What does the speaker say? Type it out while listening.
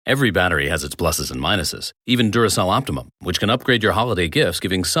Every battery has its pluses and minuses, even Duracell Optimum, which can upgrade your holiday gifts,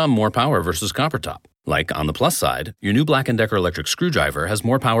 giving some more power versus copper top. Like, on the plus side, your new Black & Decker electric screwdriver has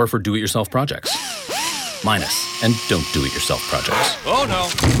more power for do-it-yourself projects. Minus, and don't do-it-yourself projects. Oh no!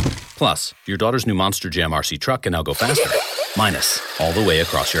 Plus, your daughter's new Monster Jam RC truck can now go faster. Minus, all the way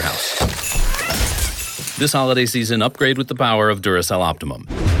across your house. This holiday season, upgrade with the power of Duracell Optimum.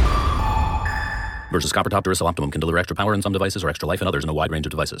 Versus copper top, Duracell Optimum can deliver extra power in some devices or extra life in others in a wide range of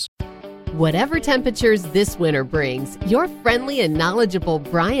devices. Whatever temperatures this winter brings, your friendly and knowledgeable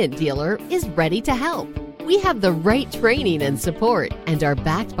Bryant dealer is ready to help. We have the right training and support and are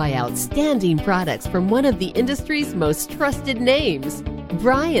backed by outstanding products from one of the industry's most trusted names,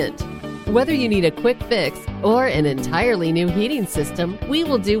 Bryant. Whether you need a quick fix or an entirely new heating system, we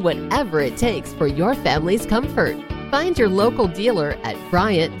will do whatever it takes for your family's comfort. Find your local dealer at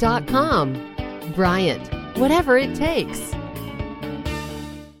Bryant.com. Bryant, whatever it takes.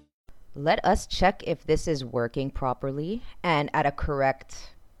 Let us check if this is working properly and at a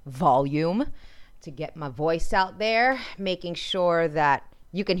correct volume to get my voice out there, making sure that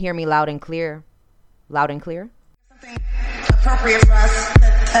you can hear me loud and clear. Loud and clear? Something appropriate for us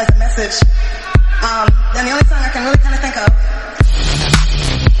as a message. And the only song I can really kind of think of.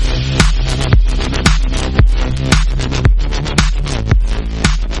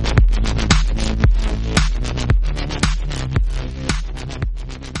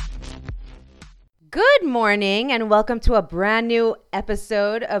 Good morning and welcome to a brand new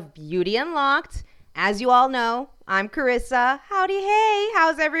episode of Beauty Unlocked. As you all know, I'm Carissa. Howdy, hey,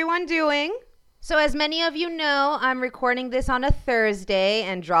 how's everyone doing? So as many of you know, I'm recording this on a Thursday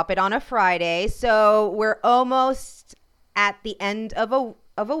and drop it on a Friday. So we're almost at the end of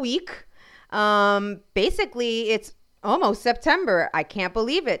a week. Basically, it's almost September. I can't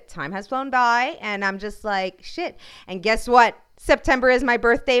believe it. Time has flown by and I'm just like, shit. And guess what? September is my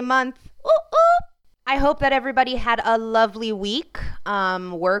birthday month. Ooh, ooh. I hope that everybody had a lovely week,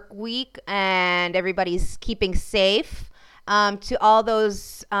 work week, and everybody's keeping safe. To all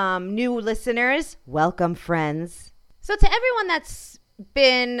those new listeners, welcome, friends. So to everyone that's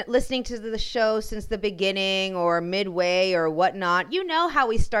been listening to the show since the beginning or midway or whatnot, you know how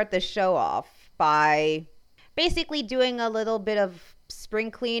we start the show off by basically doing a little bit of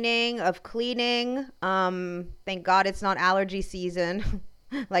spring cleaning, Thank God it's not allergy season.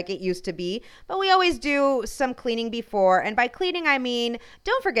 Like it used to be, but we always do some cleaning before. And by cleaning, I mean,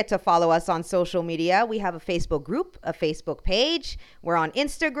 don't forget to follow us on social media. We have a Facebook group, a Facebook page. We're on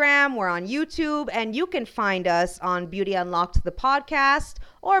Instagram, we're on YouTube, and you can find us on Beauty Unlocked, the podcast,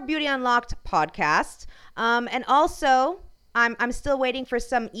 or Beauty Unlocked podcast. And also, I'm still waiting for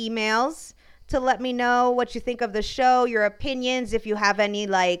some emails to let me know what you think of the show, your opinions, if you have any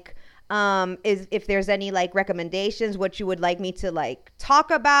if there's any recommendations, what you would like me to talk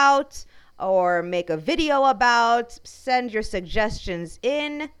about or make a video about. Send your suggestions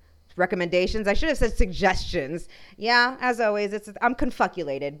in. Recommendations. I should have said suggestions. Yeah, as always, I'm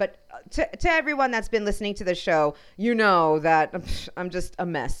confused. But to everyone that's been listening to the show, you know that I'm just a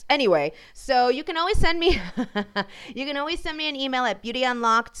mess. Anyway, so you can always send me an email at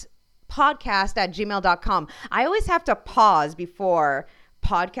beautyunlockedpodcast@gmail.com. I always have to pause before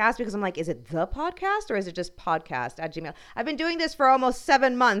podcast because I'm like, is it the podcast or is it just podcast@gmail? I've been doing this for almost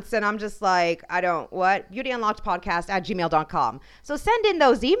 7 months and I'm just like, beautyunlockedpodcast@gmail.com. So send in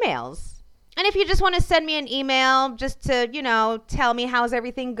those emails. And if you just want to send me an email just to, tell me how's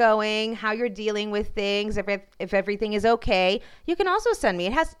everything going, how you're dealing with things, if everything is okay, you can also send me.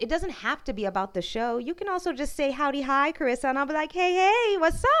 It doesn't have to be about the show. You can also just say, howdy, hi, Carissa, and I'll be like, hey,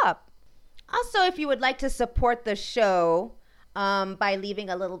 what's up? Also, if you would like to support the show, by leaving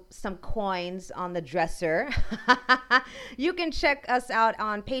some coins on the dresser. You can check us out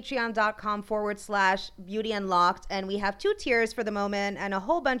on patreon.com/Beauty Unlocked. And we have 2 tiers for the moment and a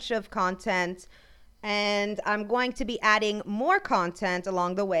whole bunch of content. And I'm going to be adding more content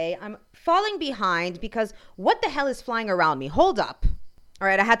along the way. I'm falling behind because what the hell is flying around me? Hold up. All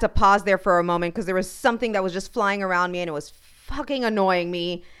right, I had to pause there for a moment because there was something that was just flying around me and it was fucking annoying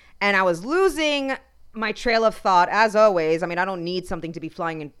me. And I was losing my trail of thought, as always. I mean, I don't need something to be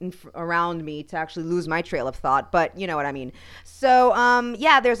flying around me to actually lose my trail of thought, but you know what I mean. So,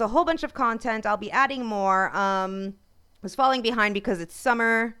 there's a whole bunch of content. I'll be adding more. I was falling behind because it's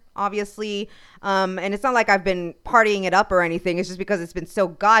summer, obviously, and it's not like I've been partying it up or anything. It's just because it's been so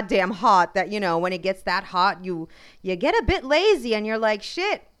goddamn hot that, when it gets that hot, you get a bit lazy and you're like,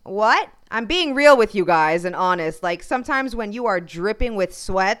 shit, what? I'm being real with you guys and honest. Sometimes when you are dripping with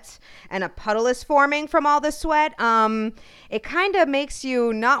sweat and a puddle is forming from all the sweat, it kind of makes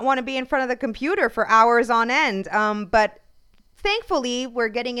you not want to be in front of the computer for hours on end. But thankfully, we're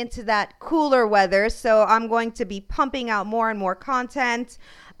getting into that cooler weather, so I'm going to be pumping out more and more content.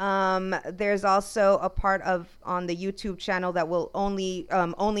 There's also a part on the YouTube channel that will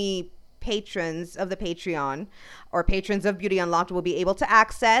only patrons of the Patreon or patrons of Beauty Unlocked will be able to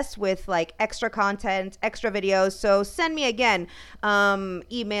access, with like extra content, extra videos. So send me again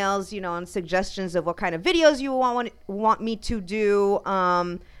emails, and suggestions of what kind of videos you want me to do.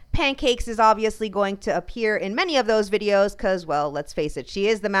 Pancakes is obviously going to appear in many of those videos because, well, let's face it, she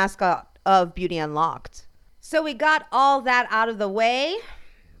is the mascot of Beauty Unlocked. So we got all that out of the way.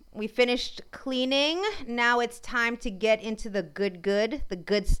 We finished cleaning. Now it's time to get into the good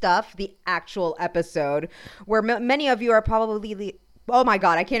stuff, the actual episode, where many of you are probably, oh my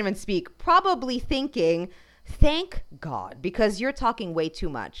God, I can't even speak, probably thinking, thank God, because you're talking way too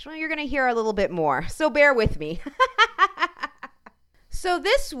much. Well, you're going to hear a little bit more, so bear with me. So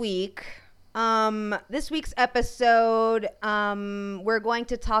this week's episode, we're going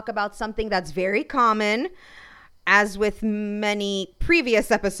to talk about something that's very common, as with many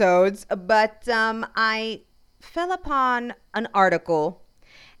previous episodes, but I fell upon an article,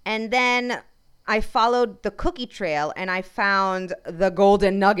 and then I followed the cookie trail, and I found the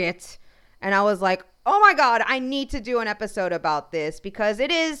golden nugget, and I was like, oh my God, I need to do an episode about this, because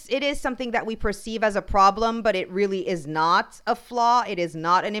it is something that we perceive as a problem, but it really is not a flaw. It is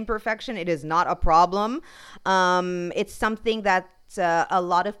not an imperfection. It is not a problem. It's something that a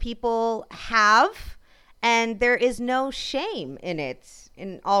lot of people have, and there is no shame in it.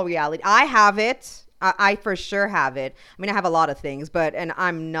 In all reality, I have it. I for sure have it. I mean, I have a lot of things, and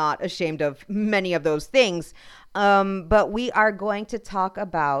I'm not ashamed of many of those things. But we are going to talk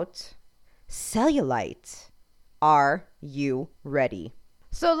about cellulite. Are you ready?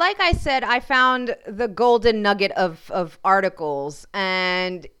 So like I said, I found the golden nugget of articles,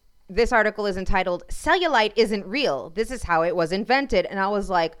 and this article is entitled "Cellulite Isn't Real. This is how it was invented." And I was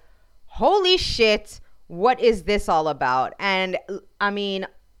like, holy shit, what is this all about? And I mean,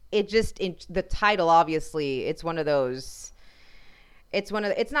 the title, obviously, it's not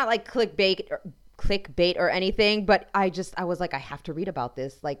like clickbait or anything, but I was like, I have to read about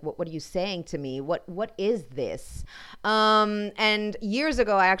this. Like, what are you saying to me? What is this? And years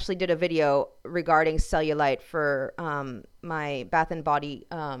ago, I actually did a video regarding cellulite for my Bath and Body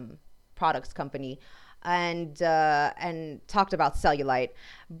products company, and talked about cellulite.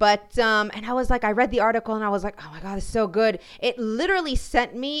 But and I was like, I read the article and I was like, oh my God, it's so good. It literally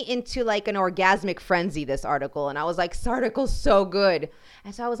sent me into like an orgasmic frenzy, this article. And I was like, this article's so good.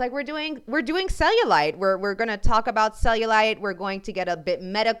 And so I was like, we're doing cellulite. We're going to talk about cellulite. We're going to get a bit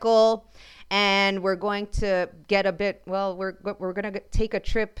medical, and we're going to get a bit, well, we're going to take a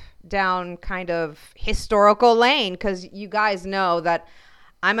trip down kind of historical lane, because you guys know that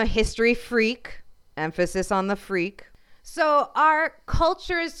I'm a history freak. Emphasis on the freak. So our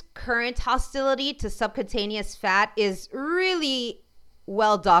culture's current hostility to subcutaneous fat is really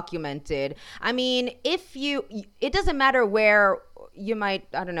well documented. I mean, it doesn't matter where you might,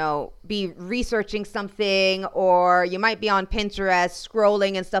 I don't know, be researching something, or you might be on Pinterest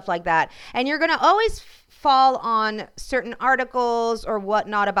scrolling and stuff like that, and you're going to always fall on certain articles or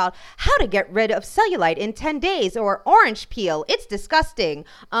whatnot about how to get rid of cellulite in 10 days, or orange peel, it's disgusting,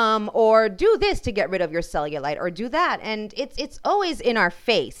 or do this to get rid of your cellulite, or do that. And it's always in our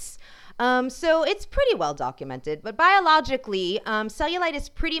face. So it's pretty well documented. But biologically, cellulite is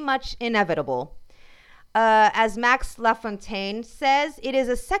pretty much inevitable. As Max Lafontaine says, it is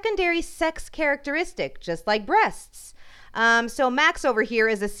a secondary sex characteristic, just like breasts. So Max over here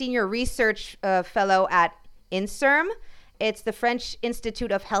is a senior research fellow at INSERM. It's the French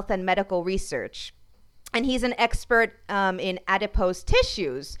Institute of Health and Medical Research. And he's an expert in adipose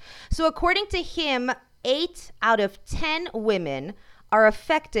tissues. So according to him, 8 out of 10 women are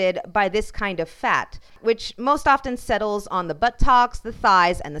affected by this kind of fat, which most often settles on the buttocks, the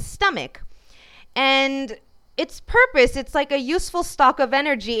thighs, and the stomach. And its purpose, it's like a useful stock of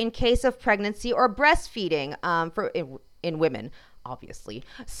energy in case of pregnancy or breastfeeding in women, obviously.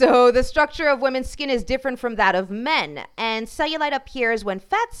 So the structure of women's skin is different from that of men, and cellulite appears when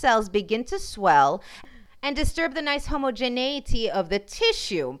fat cells begin to swell and disturb the nice homogeneity of the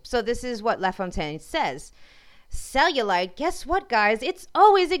tissue. So this is what Lafontaine says. Cellulite, guess what, guys? It's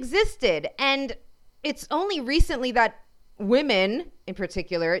always existed, and it's only recently that women, in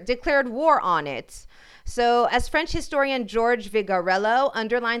particular, declared war on it. So as French historian Georges Vigarello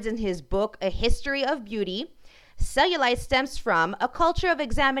underlines in his book, A History of Beauty, cellulite stems from a culture of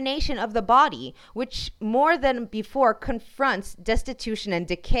examination of the body, which more than before confronts destitution and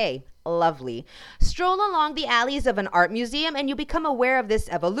decay. Lovely. Stroll along the alleys of an art museum and you become aware of this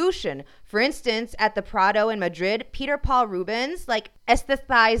evolution. For instance, at the Prado in Madrid, Peter Paul Rubens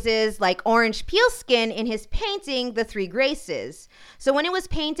aesthetizes orange peel skin in his painting, The Three Graces. So when it was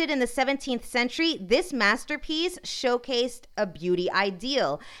painted in the 17th century, this masterpiece showcased a beauty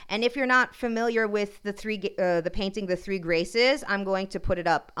ideal. And if you're not familiar with the painting, The Three Graces, I'm going to put it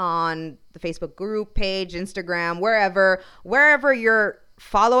up on the Facebook group page, Instagram, wherever you're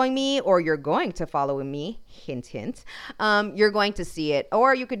following me or you're going to follow me, hint, hint, you're going to see it.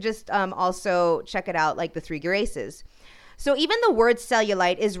 Or you could just also check it out, like The Three Graces. So even the word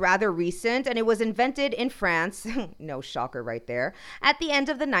cellulite is rather recent, and it was invented in France, no shocker right there, at the end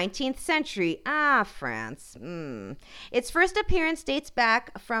of the 19th century. France. Its first appearance dates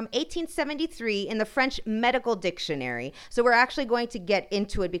back from 1873 in the French Medical Dictionary. So we're actually going to get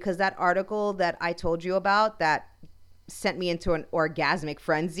into it because that article that I told you about that sent me into an orgasmic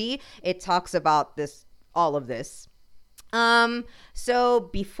frenzy, it talks about all of this. So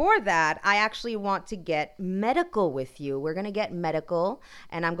before that, I actually want to get medical with you. We're going to get medical,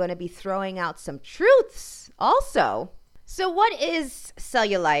 and I'm going to be throwing out some truths also. So what is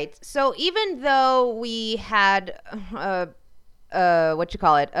cellulite? So even though we had a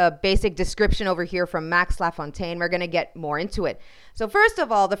basic description over here from Max Lafontaine, we're going to get more into it. So first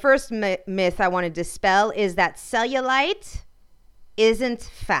of all, the first myth I want to dispel is that cellulite isn't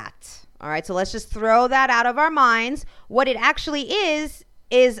fat. All right, so let's just throw that out of our minds. What it actually is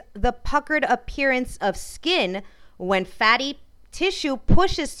the puckered appearance of skin when fatty tissue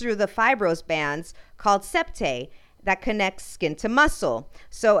pushes through the fibrous bands called septae that connects skin to muscle.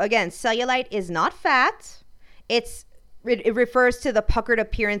 So again, cellulite is not fat. It refers to the puckered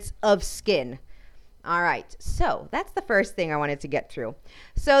appearance of skin. All right, so that's the first thing I wanted to get through.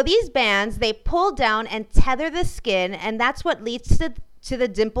 So these bands, they pull down and tether the skin, and that's what leads to the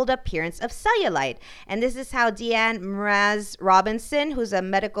dimpled appearance of cellulite. And this is how Deanne Mraz Robinson, who's a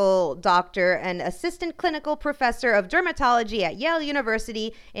medical doctor and assistant clinical professor of dermatology at Yale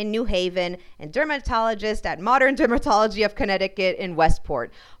University in New Haven and dermatologist at Modern Dermatology of Connecticut in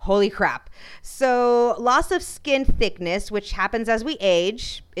Westport. Holy crap. So loss of skin thickness, which happens as we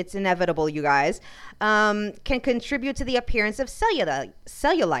age, it's inevitable, you guys, can contribute to the appearance of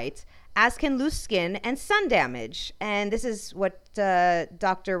cellulite, as can loose skin and sun damage. And this is what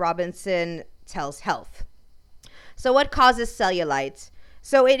Dr. Robinson tells Health. So what causes cellulite?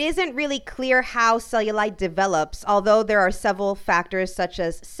 So it isn't really clear how cellulite develops, although there are several factors such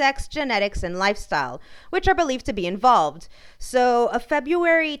as sex, genetics, and lifestyle, which are believed to be involved. So a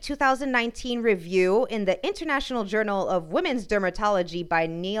February 2019 review in the International Journal of Women's Dermatology by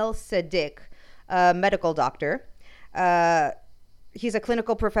Neil Sadiq, a medical doctor, he's a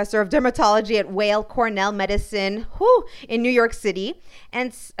clinical professor of dermatology at Weill Cornell Medicine in New York City.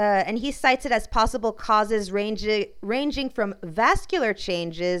 And he cites it as possible causes ranging from vascular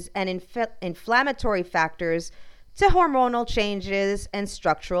changes and inflammatory factors to hormonal changes and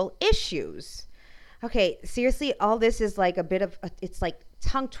structural issues. Okay, seriously, all this is like it's like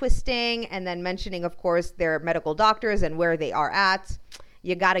tongue twisting and then mentioning, of course, their medical doctors and where they are at.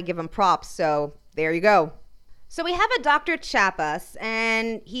 You got to give them props. So there you go. So we have a Dr. Chapas,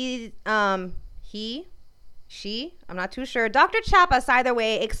 and she, I'm not too sure. Dr. Chapas, either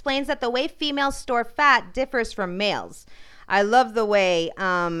way, explains that the way females store fat differs from males. I love the way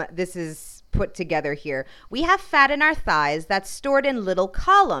this is put together here. We have fat in our thighs that's stored in little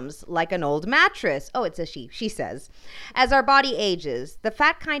columns, like an old mattress. Oh, it's a she says. As our body ages, the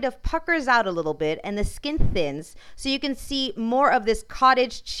fat kind of puckers out a little bit and the skin thins, so you can see more of this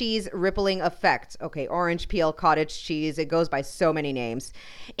cottage cheese rippling effect. Okay, orange peel, cottage cheese, it goes by so many names.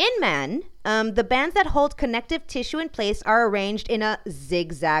 In men, the bands that hold connective tissue in place are arranged in a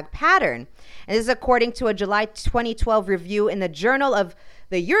zigzag pattern. And this is according to a July 2012 review in the Journal of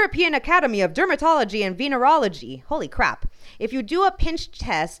the European Academy of Dermatology and Venereology. Holy crap. If you do a pinch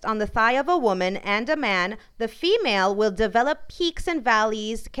test on the thigh of a woman and a man, the female will develop peaks and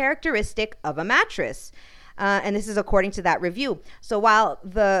valleys characteristic of a mattress. And this is according to that review. So while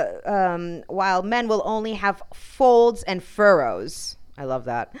men will only have folds and furrows. I love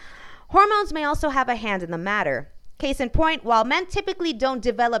that. Hormones may also have a hand in the matter. Case in point, while men typically don't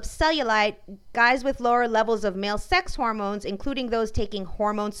develop cellulite, guys with lower levels of male sex hormones, including those taking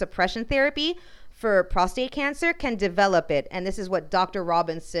hormone suppression therapy for prostate cancer, can develop it. And this is what Dr.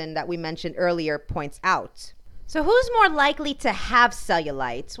 Robinson that we mentioned earlier points out. So who's more likely to have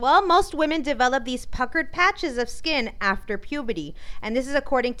cellulite? Well, most women develop these puckered patches of skin after puberty. And this is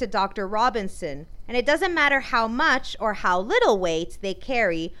according to Dr. Robinson. And it doesn't matter how much or how little weight they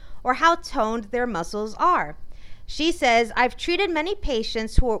carry or how toned their muscles are. She says, I've treated many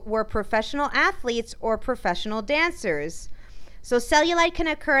patients who were professional athletes or professional dancers. So cellulite can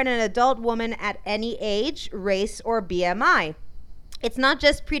occur in an adult woman at any age, race, or BMI. It's not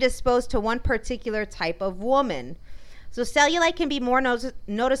just predisposed to one particular type of woman. So cellulite can be more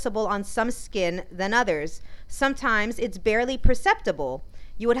noticeable on some skin than others. Sometimes it's barely perceptible.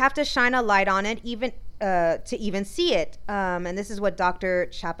 You would have to shine a light on it to even see it. And this is what Dr.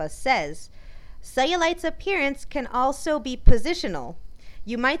 Chapa says. Cellulite's appearance can also be positional.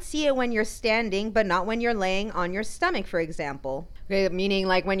 You might see it when you're standing, but not when you're laying on your stomach, for example. Okay, meaning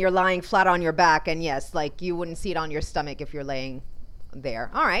like when you're lying flat on your back, and yes, like you wouldn't see it on your stomach if you're laying there.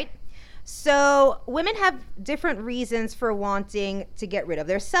 All right. So women have different reasons for wanting to get rid of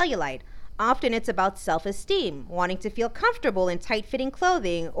their cellulite. Often it's about self-esteem, wanting to feel comfortable in tight-fitting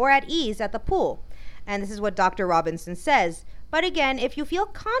clothing or at ease at the pool. And this is what Dr. Robinson says. But again, if you feel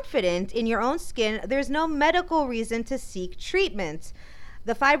confident in your own skin, there's no medical reason to seek treatment.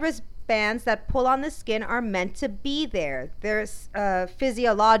 The fibrous bands that pull on the skin are meant to be there. They're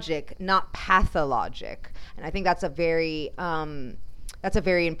physiologic, not pathologic. And I think that's a very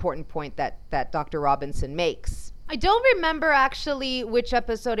important point that Dr. Robinson makes. I don't remember actually which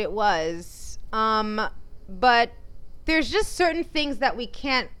episode it was, but there's just certain things that we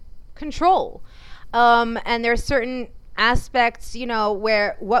can't control. And there's certain aspects,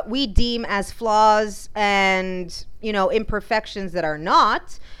 where what we deem as flaws and, imperfections that are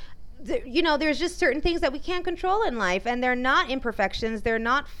not, there's just certain things that we can't control in life, and they're not imperfections, they're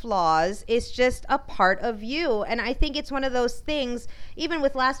not flaws, it's just a part of you. And I think it's one of those things, even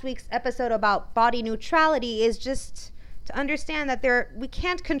with last week's episode about body neutrality, is just to understand that we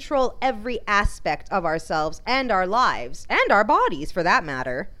can't control every aspect of ourselves and our lives, and our bodies for that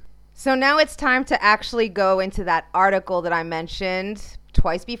matter. So now it's time to actually go into that article that I mentioned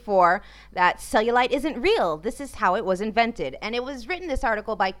twice before, that cellulite isn't real. This is how it was invented. And it was written, this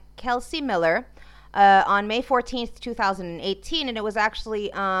article, by Kelsey Miller on May 14th, 2018. And it was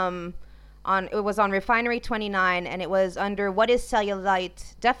actually on Refinery 29, and it was under What is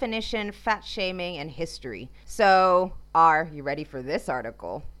Cellulite? Definition, Fat Shaming, and History. So, are you ready for this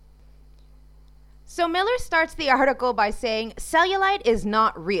article? So Miller starts the article by saying, cellulite is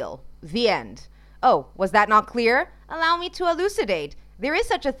not real. The end. Oh, was that not clear? Allow me to elucidate. There is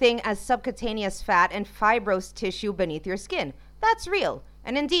such a thing as subcutaneous fat and fibrous tissue beneath your skin. That's real.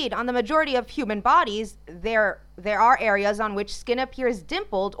 And indeed, on the majority of human bodies, there are areas on which skin appears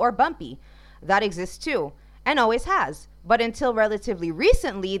dimpled or bumpy. That exists too, and always has. But until relatively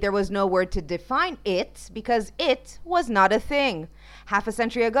recently, there was no word to define it because it was not a thing. Half a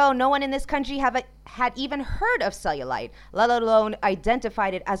century ago, no one in this country had even heard of cellulite, let alone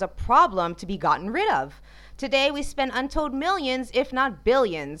identified it as a problem to be gotten rid of. Today, we spend untold millions, if not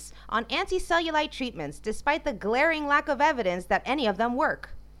billions, on anti-cellulite treatments, despite the glaring lack of evidence that any of them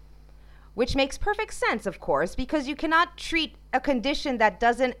work. Which makes perfect sense, of course, because you cannot treat a condition that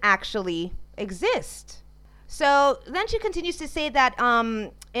doesn't actually exist. So then she continues to say that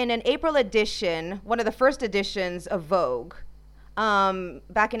in an April edition, one of the first editions of Vogue,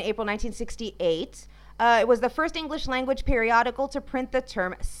 back in April 1968, it was the first English language periodical to print the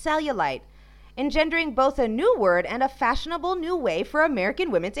term cellulite, engendering both a new word and a fashionable new way for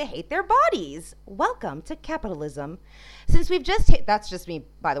American women to hate their bodies. Welcome to capitalism. Since we've just hit, that's just me,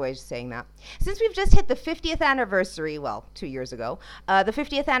 by the way, just saying that. Since we've just hit the 50th anniversary, well, 2 years ago, the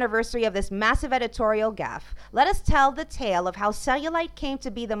 50th anniversary of this massive editorial gaffe, let us tell the tale of how cellulite came to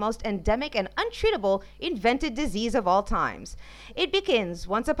be the most endemic and untreatable invented disease of all times. It begins,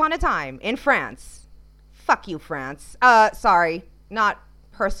 once upon a time, in France. Fuck you, France. Sorry, not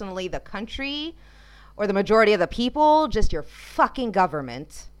personally the country or the majority of the people, just your fucking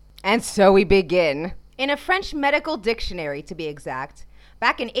government. And so we begin. In a French medical dictionary, to be exact,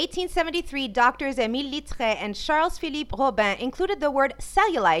 back in 1873, doctors Émile Littré and Charles-Philippe Robin included the word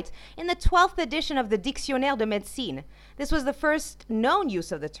cellulite in the 12th edition of the Dictionnaire de Médecine. This was the first known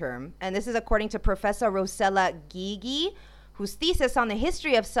use of the term, and this is according to Professor Rosella Gygi, whose thesis on the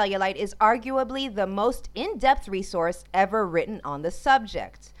history of cellulite is arguably the most in-depth resource ever written on the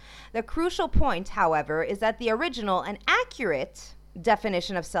subject. The crucial point, however, is that the original and accurate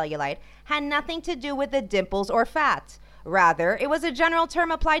definition of cellulite had nothing to do with the dimples or fat. Rather, it was a general term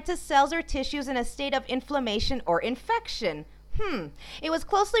applied to cells or tissues in a state of inflammation or infection. It was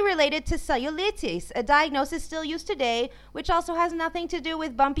closely related to cellulitis, a diagnosis still used today, which also has nothing to do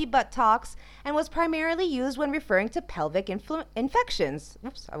with bumpy buttocks and was primarily used when referring to pelvic infections.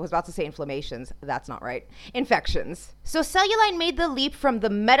 Oops, I was about to say inflammations. That's not right. Infections. So cellulite made the leap from the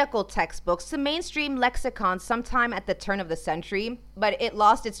medical textbooks to mainstream lexicon sometime at the turn of the century, but it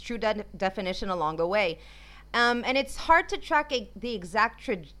lost its true definition along the way. And it's hard to track the exact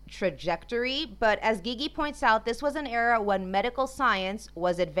trajectory, but as Gigi points out, this was an era when medical science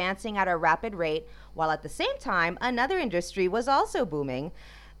was advancing at a rapid rate, while at the same time, another industry was also booming.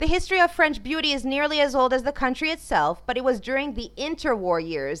 The history of French beauty is nearly as old as the country itself, but it was during the interwar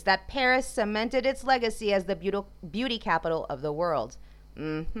years that Paris cemented its legacy as the beauty capital of the world.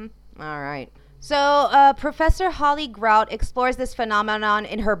 All right. So Professor Holly Grout explores this phenomenon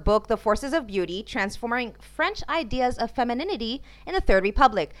in her book, The Forces of Beauty, Transforming French Ideas of Femininity in the Third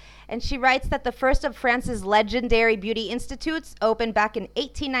Republic. And she writes that the first of France's legendary beauty institutes opened back in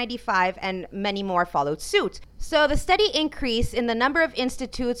 1895, and many more followed suit. So the steady increase in the number of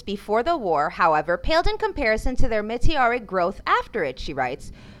institutes before the war, however, paled in comparison to their meteoric growth after it, she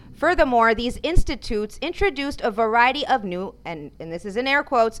writes. Furthermore, these institutes introduced a variety of new, and this is in air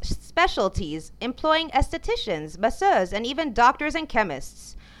quotes, specialties, employing estheticians, masseurs, and even doctors and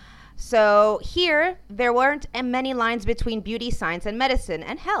chemists. So here, there weren't many lines between beauty science and medicine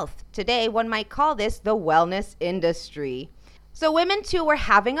and health. Today, one might call this the wellness industry. So women, too, were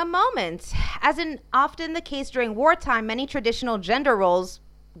having a moment. As in often the case during wartime, many traditional gender roles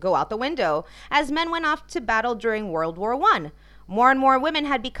go out the window, as men went off to battle during World War I. More and more women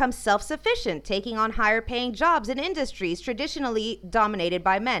had become self-sufficient, taking on higher-paying jobs in industries traditionally dominated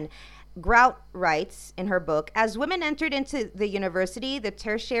by men. Grout writes in her book, as women entered into the university, the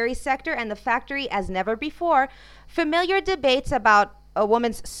tertiary sector, and the factory as never before, familiar debates about a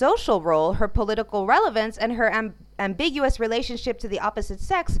woman's social role, her political relevance, and her ambiguous relationship to the opposite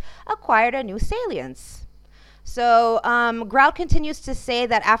sex acquired a new salience. So Grout continues to say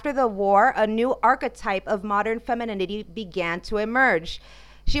that after the war, a new archetype of modern femininity began to emerge.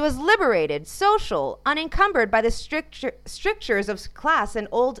 She was liberated, social, unencumbered by the strictures of class and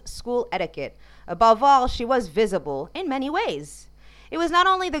old school etiquette. Above all, she was visible in many ways. It was not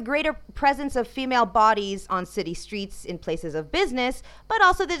only the greater presence of female bodies on city streets in places of business, but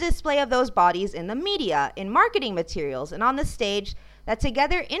also the display of those bodies in the media, in marketing materials, and on the stage that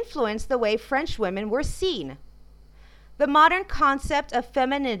together influenced the way French women were seen. The modern concept of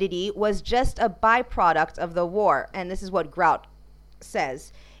femininity was just a byproduct of the war, and this is what Grout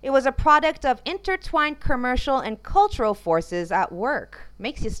says. It was a product of intertwined commercial and cultural forces at work.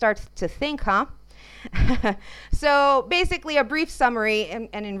 Makes you start to think, huh? So basically a brief summary and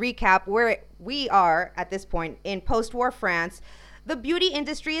in recap, where we are at this point in post-war France. The beauty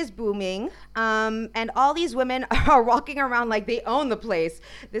industry is booming, and all these women are walking around like they own the place.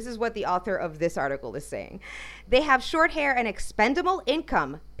 This is what the author of this article is saying. They have short hair and expendable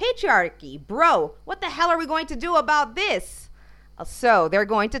income. Patriarchy, bro, what the hell are we going to do about this? So they're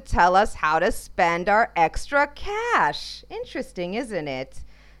going to tell us how to spend our extra cash. Interesting, isn't it?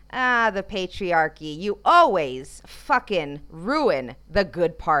 The patriarchy. You always fucking ruin the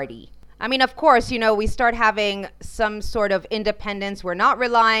good party. I mean, of course, we start having some sort of independence. We're not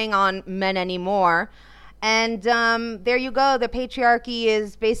relying on men anymore. And there you go. The patriarchy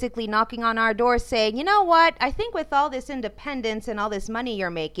is basically knocking on our door saying, you know what? I think with all this independence and all this money you're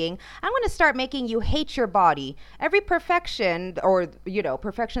making, I'm going to start making you hate your body. Every perfection or,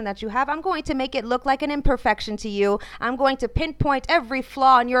 perfection that you have, I'm going to make it look like an imperfection to you. I'm going to pinpoint every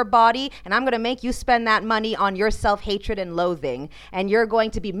flaw in your body, and I'm going to make you spend that money on your self-hatred and loathing. And you're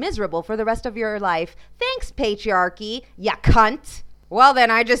going to be miserable for the rest of your life. Thanks, patriarchy, ya cunt. Well,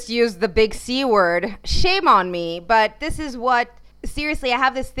 then I just used the big C word. Shame on me. But this is what, seriously, I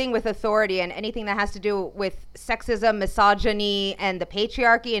have this thing with authority and anything that has to do with sexism, misogyny, and the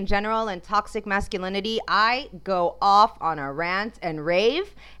patriarchy in general and toxic masculinity. I go off on a rant and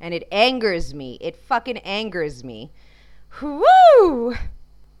rave, and it angers me. It fucking angers me. Woo!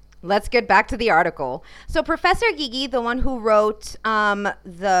 Let's get back to the article. So Professor Gigi, the one who wrote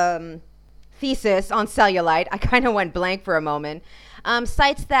the thesis on cellulite, I kind of went blank for a moment,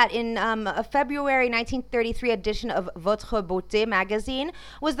 cites that in a February 1933 edition of Votre Beauté magazine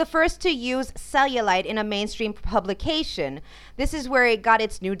was the first to use cellulite in a mainstream publication. This is where it got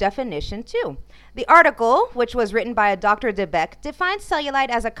its new definition too. The article, which was written by a Dr. Debec, defines cellulite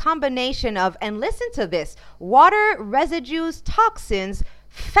as a combination of, and listen to this, water, residues, toxins,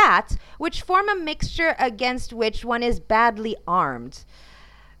 fat, which form a mixture against which one is badly armed.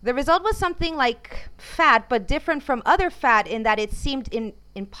 The result was something like fat, but different from other fat in that it seemed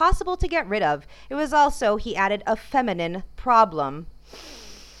impossible to get rid of. It was also, he added, a feminine problem.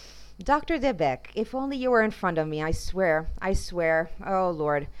 Dr. Debec, if only you were in front of me, I swear. Oh,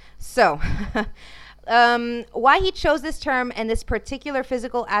 Lord. So, why he chose this term and this particular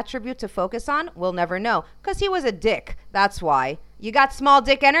physical attribute to focus on, we'll never know. Because he was a dick, that's why. You got small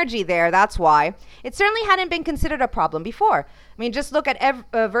dick energy there, that's why. It certainly hadn't been considered a problem before. I mean, just look at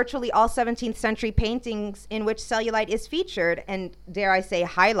virtually all 17th century paintings in which cellulite is featured and, dare I say,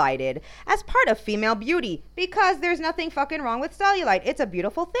 highlighted as part of female beauty, because there's nothing fucking wrong with cellulite. It's a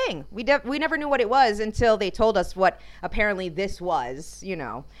beautiful thing. We never knew what it was until they told us what apparently this was, you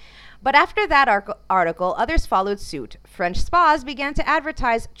know. But after that article, others followed suit. French spas began to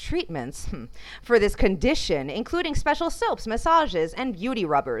advertise treatments for this condition, including special soaps, massages, and beauty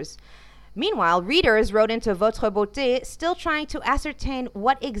rubbers. Meanwhile, readers wrote into Votre Beauté, still trying to ascertain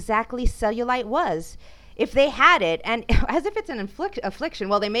what exactly cellulite was, if they had it, and as if it's an affliction.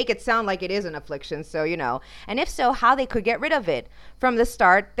 Well, they make it sound like it is an affliction, so you know. And if so, how they could get rid of it. From the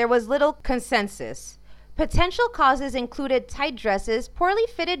start, there was little consensus. Potential causes included tight dresses, poorly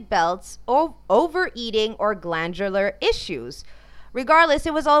fitted belts, overeating, or glandular issues. Regardless,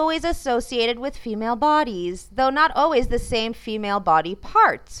 it was always associated with female bodies, though not always the same female body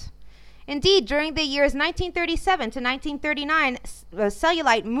part. Indeed, during the years 1937 to 1939,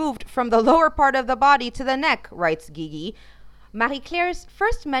 cellulite moved from the lower part of the body to the neck, writes Guigui. Marie Claire's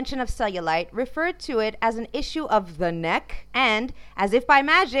first mention of cellulite referred to it as an issue of the neck, and, as if by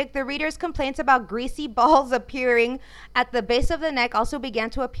magic, the reader's complaints about greasy balls appearing at the base of the neck also began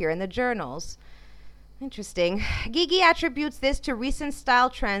to appear in the journals. Interesting. Guigui attributes this to recent style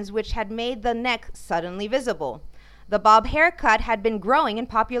trends which had made the neck suddenly visible. The bob haircut had been growing in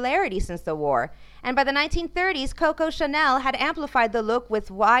popularity since the war, and by the 1930s, Coco Chanel had amplified the look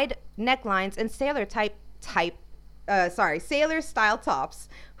with wide necklines and sailor-style tops,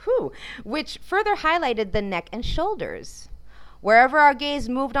 which further highlighted the neck and shoulders. Wherever our gaze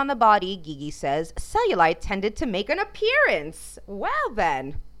moved on the body, Guigui says, cellulite tended to make an appearance. Well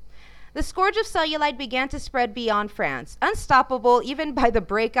then. The scourge of cellulite began to spread beyond France, unstoppable even by the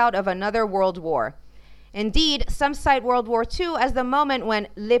breakout of another world war. Indeed, some cite World War II as the moment when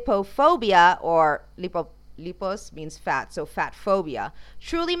lipophobia, or lipos means fat, so fat phobia,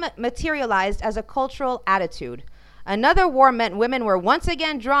 truly materialized as a cultural attitude. Another war meant women were once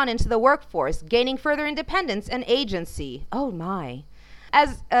again drawn into the workforce, gaining further independence and agency. Oh my.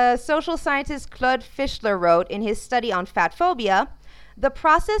 As social scientist Claude Fischler wrote in his study on fat phobia, the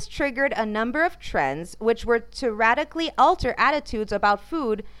process triggered a number of trends which were to radically alter attitudes about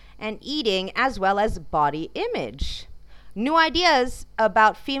food and eating, as well as body image. New ideas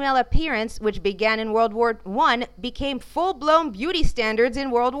about female appearance, which began in World War I, became full-blown beauty standards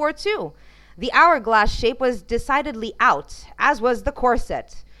in World War II. The hourglass shape was decidedly out, as was the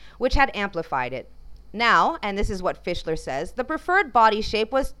corset, which had amplified it. Now, and this is what Fischler says, the preferred body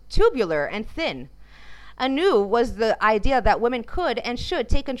shape was tubular and thin. Anew was the idea that women could and should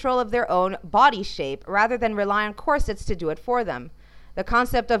take control of their own body shape rather than rely on corsets to do it for them. The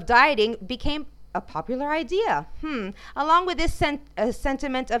concept of dieting became a popular idea, along with this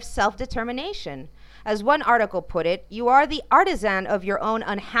sentiment of self-determination. As one article put it, you are the artisan of your own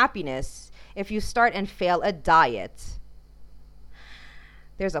unhappiness if you start and fail a diet.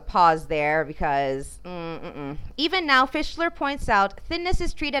 There's a pause there because even now, Fischler points out, thinness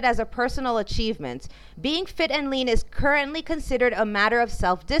is treated as a personal achievement. Being fit and lean is currently considered a matter of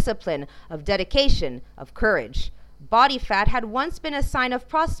self-discipline, of dedication, of courage. Body fat had once been a sign of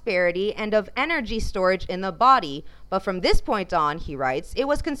prosperity and of energy storage in the body, but from this point on, he writes, it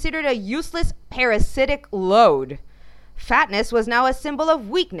was considered a useless parasitic load. Fatness was now a symbol of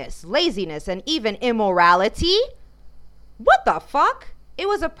weakness, laziness, and even immorality. What the fuck? It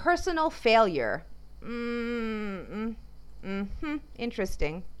was a personal failure.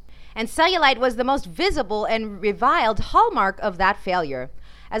 Interesting. And cellulite was the most visible and reviled hallmark of that failure.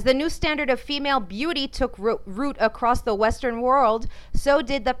 As the new standard of female beauty took root across the Western world, so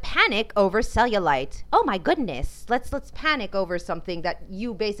did the panic over cellulite. Oh my goodness, let's panic over something that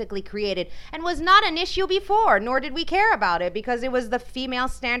you basically created and was not an issue before, nor did we care about it because it was the female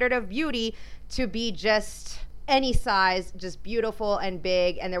standard of beauty to be just any size, just beautiful and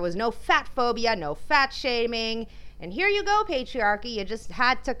big, and there was no fat phobia, no fat shaming. And here you go, patriarchy, you just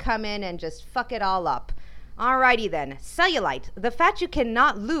had to come in and just fuck it all up. Alrighty then, cellulite, the fat you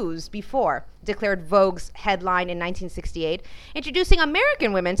cannot lose before, declared Vogue's headline in 1968, introducing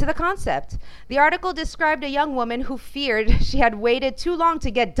American women to the concept. The article described a young woman who feared she had waited too long to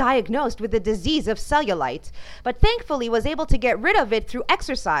get diagnosed with the disease of cellulite, but thankfully was able to get rid of it through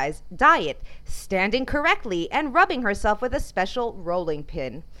exercise, diet, standing correctly, and rubbing herself with a special rolling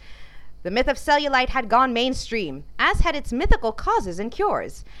pin. The myth of cellulite had gone mainstream, as had its mythical causes and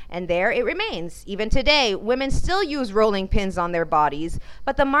cures. And there it remains. Even today, women still use rolling pins on their bodies,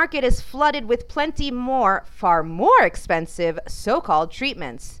 but the market is flooded with plenty more, far more expensive, so-called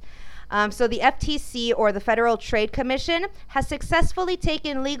treatments. So the FTC, or the Federal Trade Commission, has successfully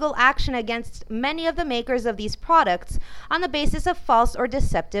taken legal action against many of the makers of these products on the basis of false or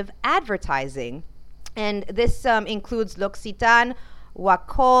deceptive advertising. And this includes L'Occitane,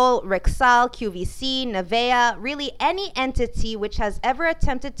 Wacol, Rexall, QVC, Nivea, really any entity which has ever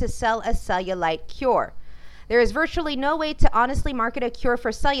attempted to sell a cellulite cure. There is virtually no way to honestly market a cure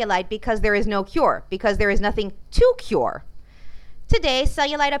for cellulite because there is no cure, because there is nothing to cure. Today,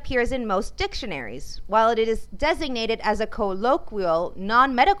 cellulite appears in most dictionaries. While it is designated as a colloquial,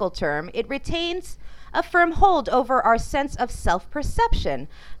 non-medical term, it retains a firm hold over our sense of self-perception,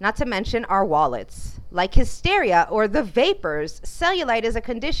 not to mention our wallets. Like hysteria or the vapors, cellulite is a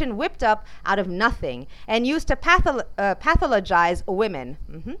condition whipped up out of nothing and used to pathologize women.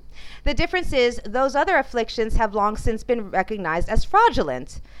 The difference is those other afflictions have long since been recognized as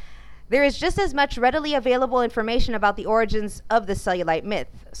fraudulent. There is just as much readily available information about the origins of the cellulite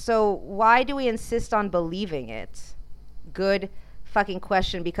myth. So why do we insist on believing it? Good fucking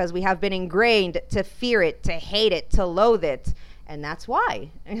question, because we have been ingrained to fear it, to hate it, to loathe it. And that's why.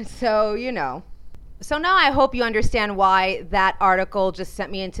 So, So now I hope you understand why that article just sent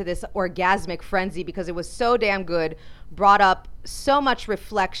me into this orgasmic frenzy, because it was so damn good, brought up so much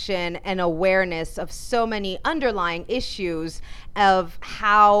reflection and awareness of so many underlying issues of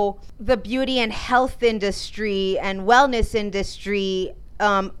how the beauty and health industry and wellness industry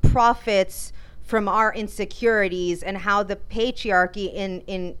profits from our insecurities, and how the patriarchy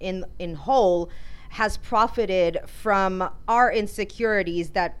in whole has profited from our insecurities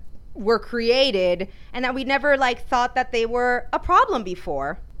that were created and that we never thought that they were a problem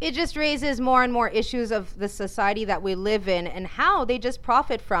before. It just raises more and more issues of the society that we live in, and how they just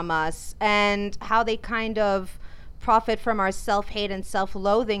profit from us, and how they kind of profit from our self-hate and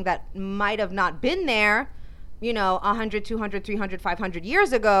self-loathing that might have not been there, 100, 200, 300, 500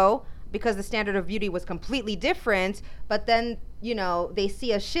 years ago, because the standard of beauty was completely different. But then, they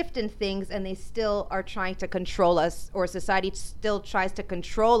see a shift in things, and they still are trying to control us, or society still tries to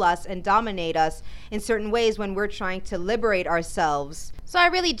control us and dominate us in certain ways when we're trying to liberate ourselves. So I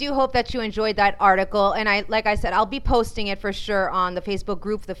really do hope that you enjoyed that article. And like I said, I'll be posting it for sure on the Facebook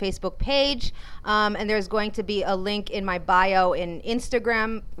group, the Facebook page. And there's going to be a link in my bio in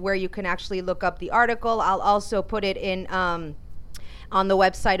Instagram where you can actually look up the article. I'll also put it in on the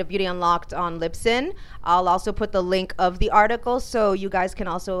website of Beauty Unlocked on Libsyn. I'll also put the link of the article so you guys can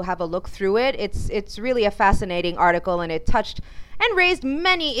also have a look through it. It's really a fascinating article, and it touched and raised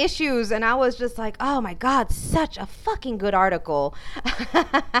many issues, and I was just like, oh my God, such a fucking good article.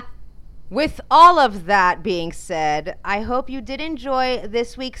 With all of that being said, I hope you did enjoy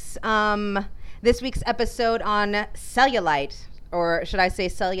this week's episode on cellulite. Or should I say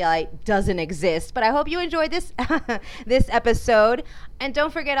cellulite doesn't exist. But I hope you enjoyed this this episode. And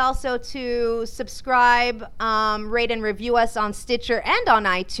don't forget also to subscribe, rate and review us on Stitcher and on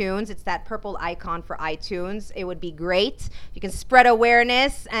iTunes. It's that purple icon for iTunes. It would be great. You can spread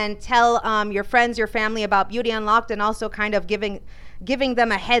awareness and tell your friends, your family about Beauty Unlocked, and also kind of giving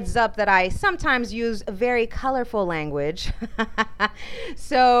them a heads up that I sometimes use very colorful language.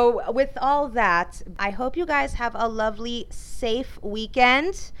 So with all that, I hope you guys have a lovely, safe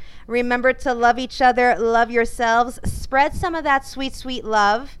weekend. Remember to love each other, love yourselves, spread some of that sweet, sweet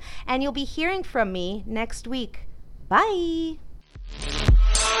love, and you'll be hearing from me next week. Bye.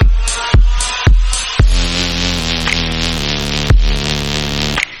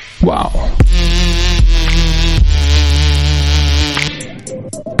 Wow.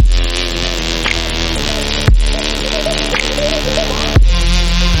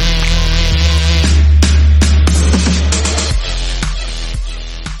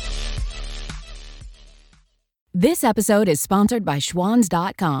 This episode is sponsored by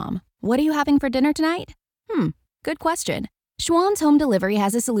Schwans.com. What are you having for dinner tonight? Good question. Schwans Home Delivery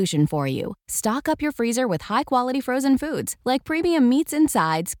has a solution for you. Stock up your freezer with high-quality frozen foods like premium meats and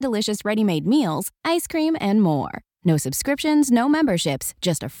sides, delicious ready-made meals, ice cream, and more. No subscriptions, no memberships,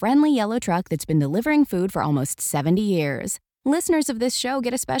 just a friendly yellow truck that's been delivering food for almost 70 years. Listeners of this show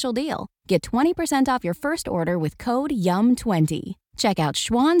get a special deal. Get 20% off your first order with code YUM20. Check out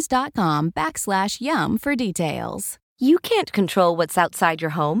schwans.com/yum for details. You can't control what's outside your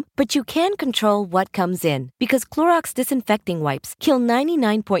home, but you can control what comes in. Because Clorox disinfecting wipes kill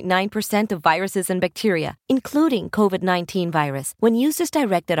 99.9% of viruses and bacteria, including COVID-19 virus, when used as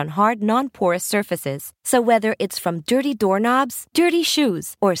directed on hard, non-porous surfaces. So whether it's from dirty doorknobs, dirty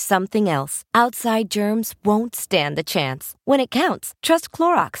shoes, or something else, outside germs won't stand a chance. When it counts, trust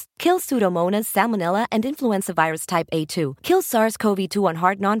Clorox. Kill Pseudomonas, Salmonella, and influenza virus type A2. Kill SARS-CoV-2 on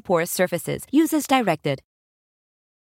hard, non-porous surfaces. Use as directed.